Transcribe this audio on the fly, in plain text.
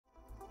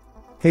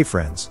Hey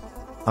friends,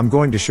 I'm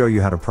going to show you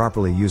how to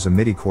properly use a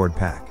MIDI chord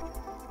pack.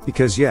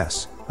 Because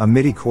yes, a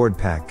MIDI chord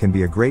pack can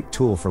be a great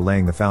tool for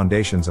laying the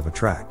foundations of a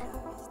track.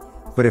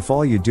 But if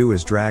all you do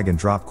is drag and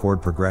drop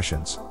chord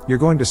progressions, you're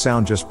going to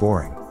sound just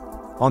boring.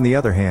 On the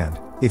other hand,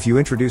 if you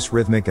introduce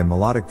rhythmic and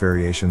melodic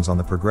variations on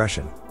the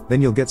progression,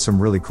 then you'll get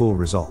some really cool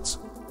results.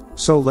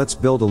 So let's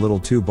build a little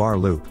 2-bar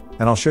loop,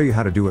 and I'll show you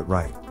how to do it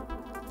right.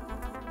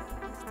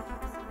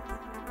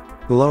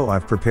 Below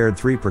I've prepared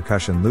 3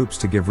 percussion loops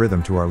to give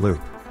rhythm to our loop.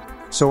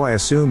 So I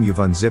assume you've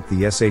unzipped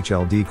the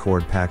SHLD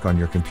chord pack on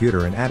your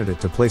computer and added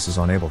it to places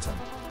on Ableton.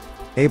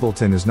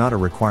 Ableton is not a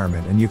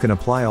requirement and you can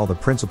apply all the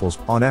principles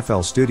on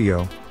FL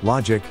Studio,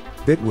 Logic,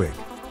 Bitwig.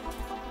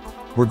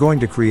 We're going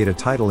to create a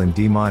title in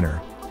D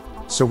minor,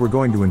 so we're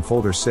going to in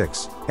folder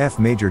 6, F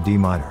major D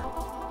minor.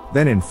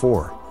 Then in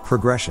 4,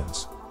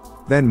 progressions.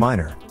 Then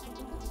minor.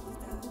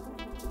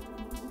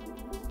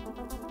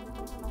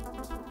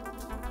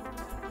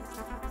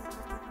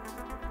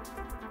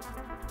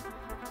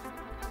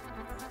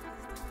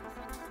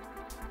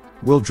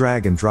 We'll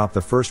drag and drop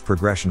the first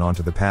progression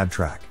onto the pad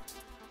track.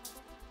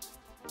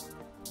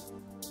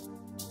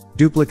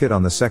 Duplicate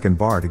on the second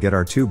bar to get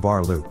our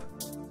 2-bar loop.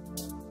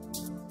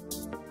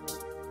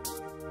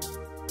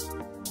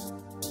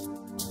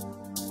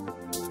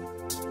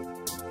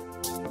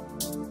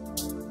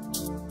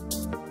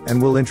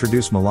 And we'll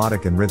introduce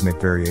melodic and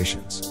rhythmic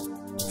variations.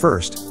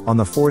 First, on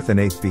the 4th and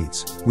 8th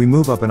beats, we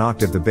move up an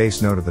octave the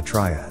bass note of the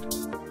triad.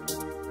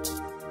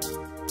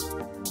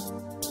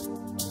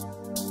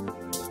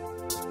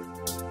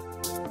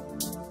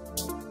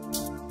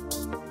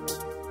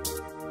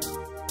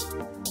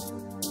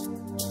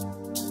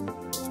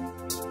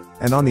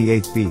 And on the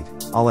 8th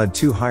beat, I'll add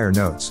 2 higher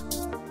notes.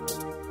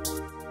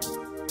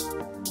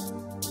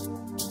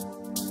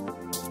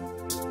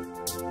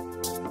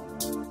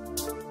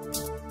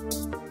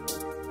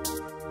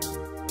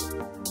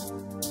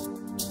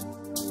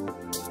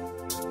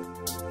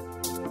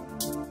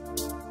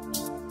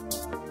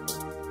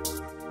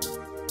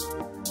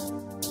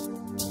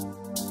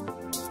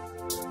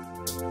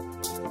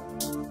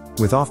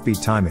 With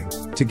offbeat timing,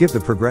 to give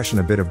the progression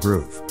a bit of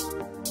groove.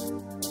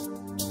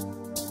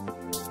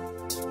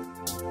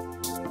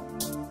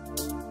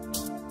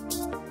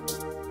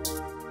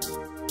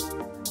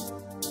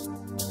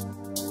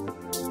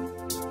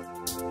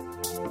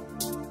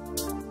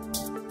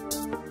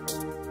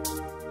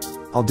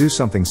 I'll do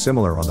something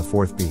similar on the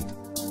 4th beat.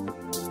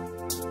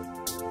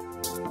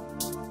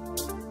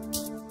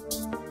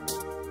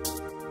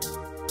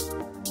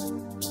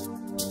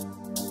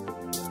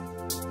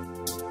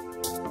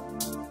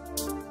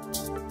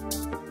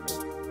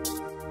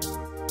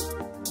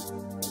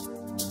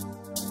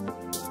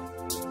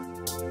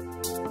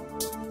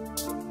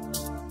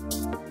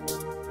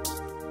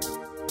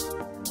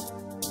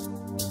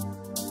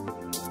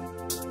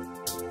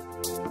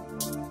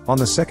 On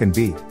the 2nd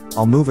beat,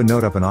 I'll move a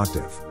note up an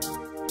octave.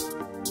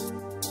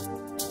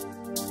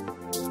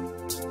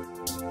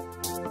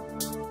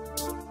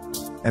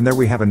 And there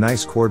we have a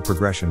nice chord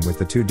progression with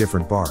the 2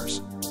 different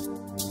bars.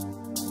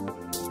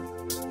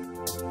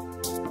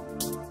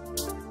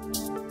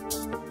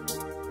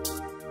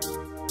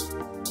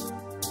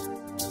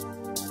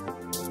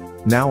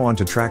 Now on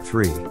to track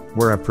 3,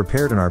 where I've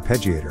prepared an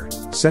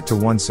arpeggiator, set to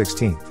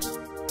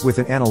 1/16, with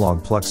an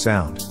analog pluck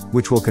sound,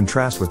 which will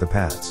contrast with the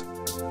pads.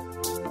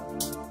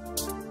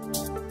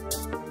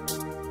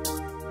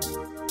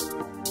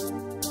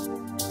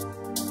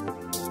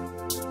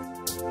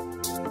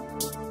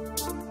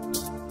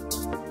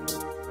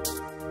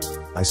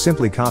 I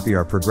simply copy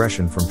our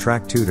progression from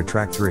track 2 to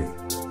track 3.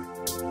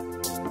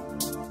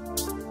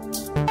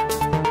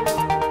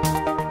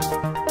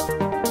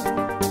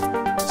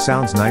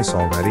 Sounds nice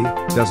already,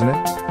 doesn't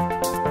it?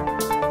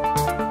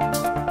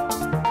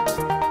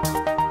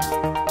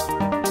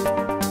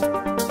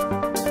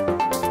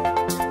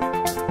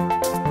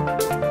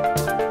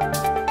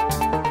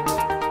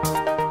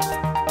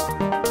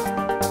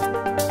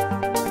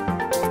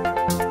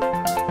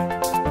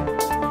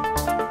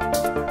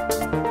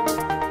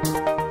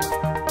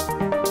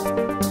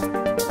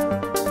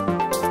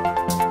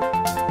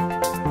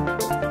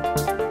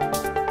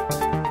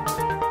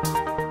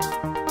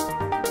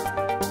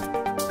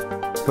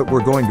 But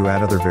we're going to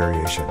add other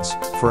variations,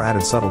 for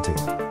added subtlety.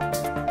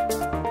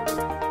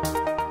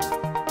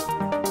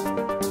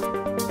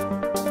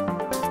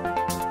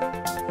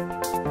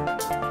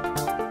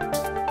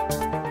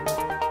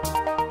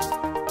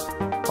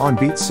 On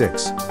beat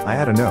 6, I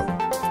add a note.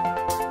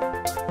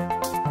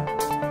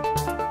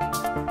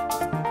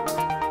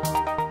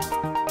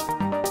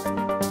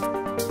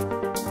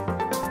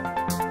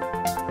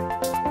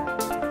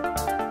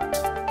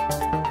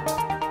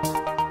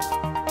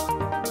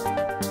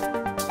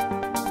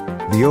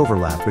 The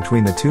overlap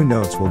between the 2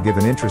 notes will give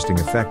an interesting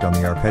effect on the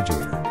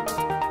arpeggiator.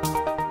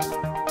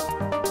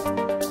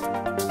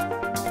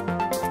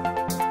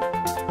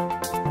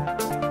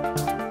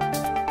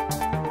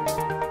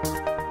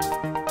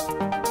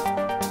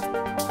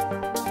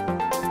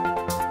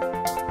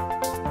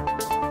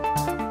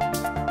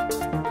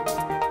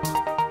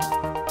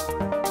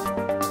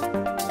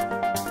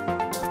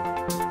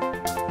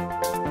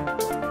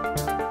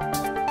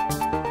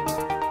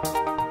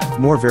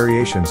 More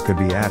variations could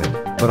be added,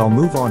 but I'll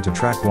move on to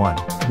track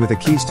 1, with a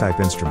keys type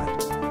instrument.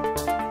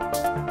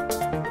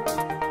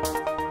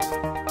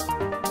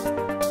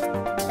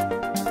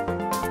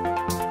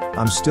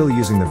 I'm still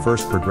using the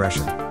first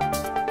progression,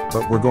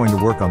 but we're going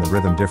to work on the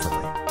rhythm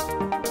differently.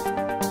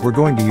 We're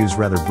going to use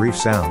rather brief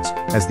sounds,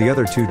 as the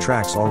other 2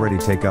 tracks already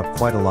take up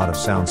quite a lot of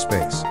sound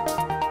space.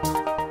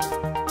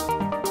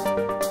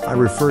 I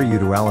refer you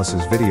to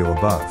Alice's video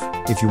above,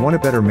 if you want to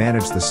better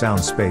manage the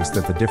sound space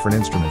that the different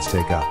instruments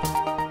take up.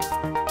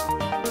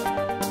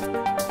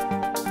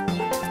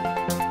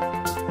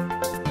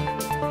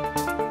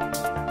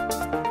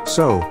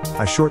 So,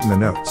 I shorten the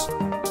notes.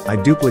 I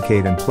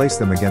duplicate and place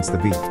them against the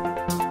beat.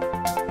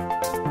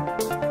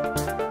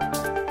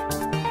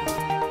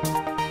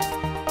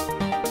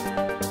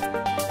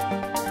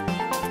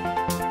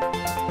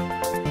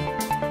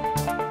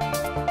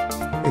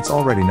 It's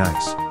already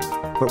nice,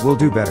 but we'll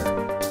do better.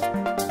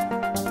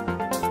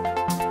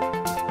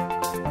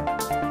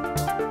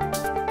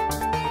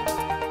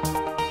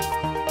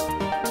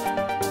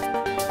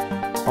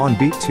 On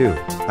beat 2,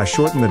 I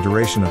shorten the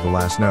duration of the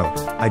last note.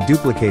 I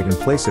duplicate and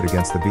place it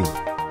against the beat.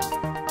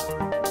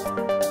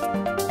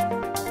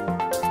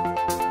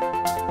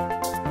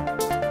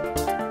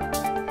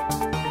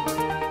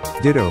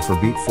 Ditto for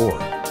beat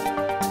 4.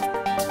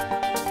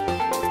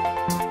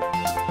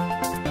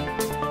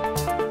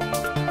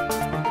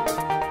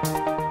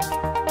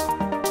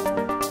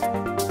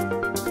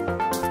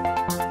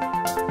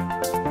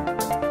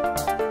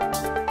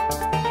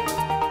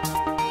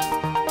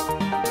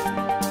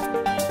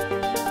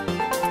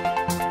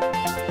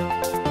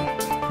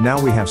 Now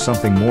we have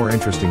something more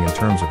interesting in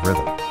terms of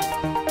rhythm.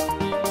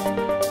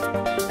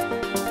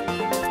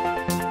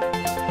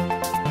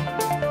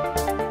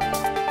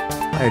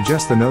 I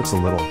adjust the notes a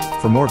little,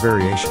 for more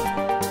variation.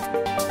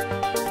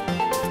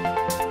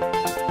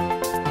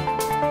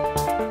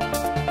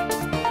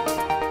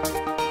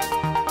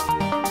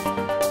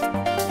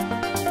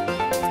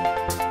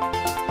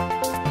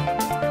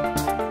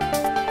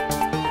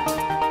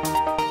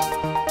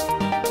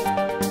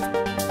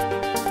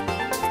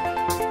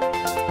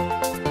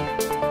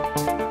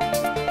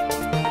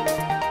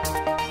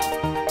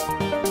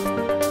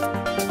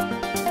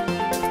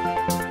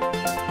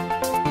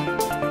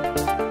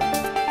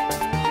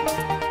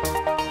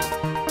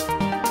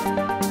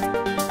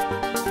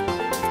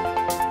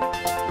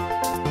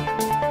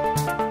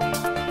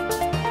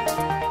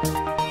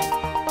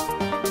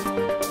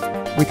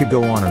 We could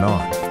go on and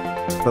on,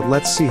 but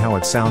let's see how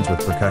it sounds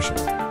with percussion.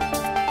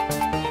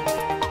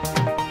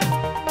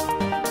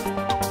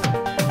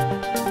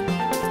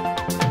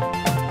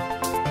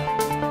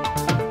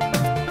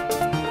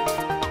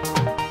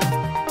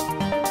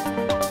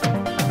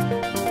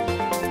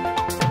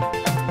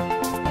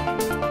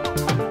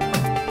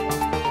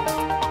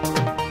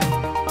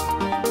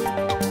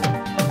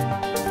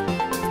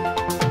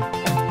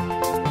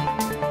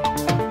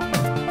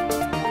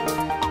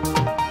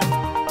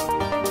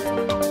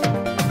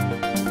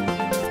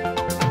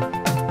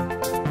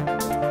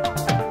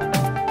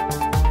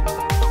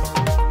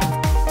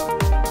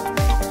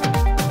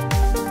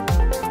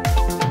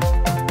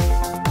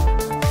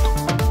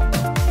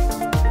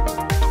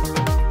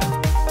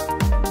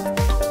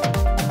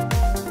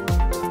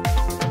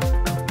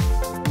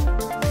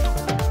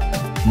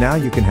 Now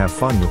you can have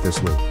fun with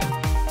this loop.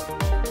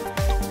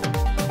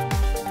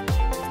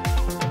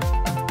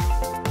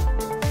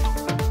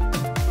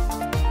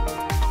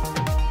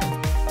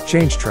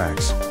 Change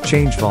tracks,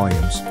 change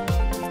volumes,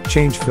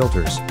 change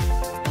filters,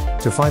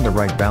 to find the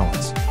right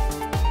balance.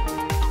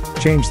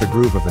 Change the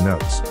groove of the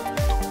notes.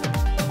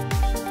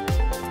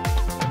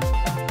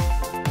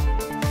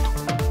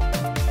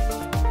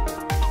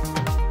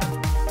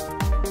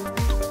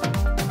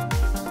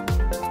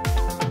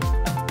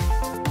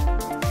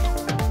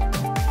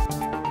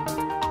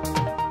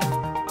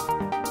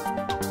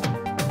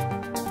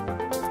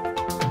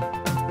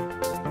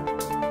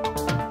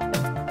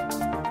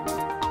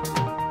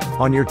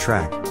 On your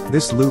track,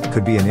 this loop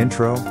could be an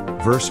intro,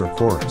 verse or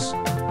chorus.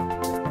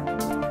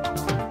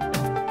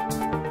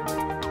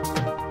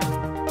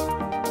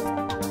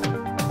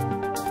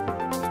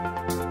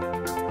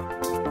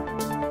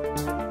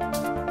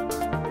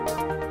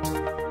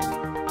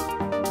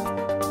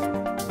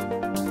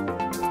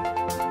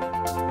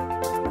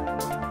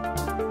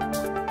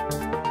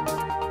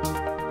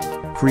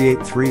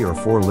 Create 3 or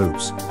 4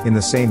 loops, in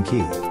the same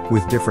key,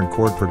 with different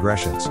chord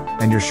progressions,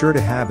 and you're sure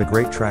to have a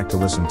great track to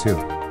listen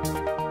to.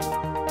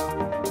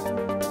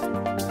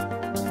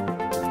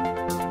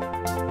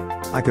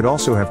 I could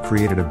also have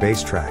created a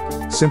bass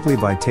track, simply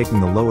by taking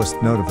the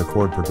lowest note of the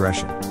chord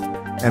progression,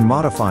 and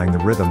modifying the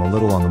rhythm a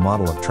little on the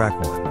model of track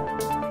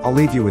 1. I'll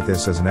leave you with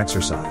this as an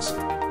exercise.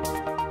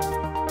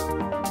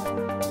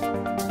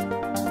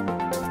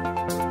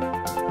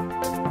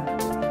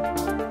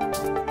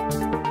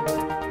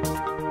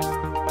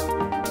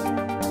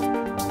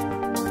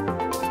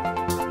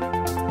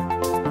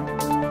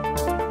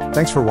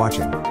 Thanks for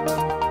watching.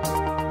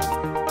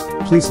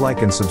 Please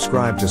like and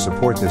subscribe to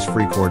support this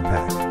free chord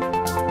pack.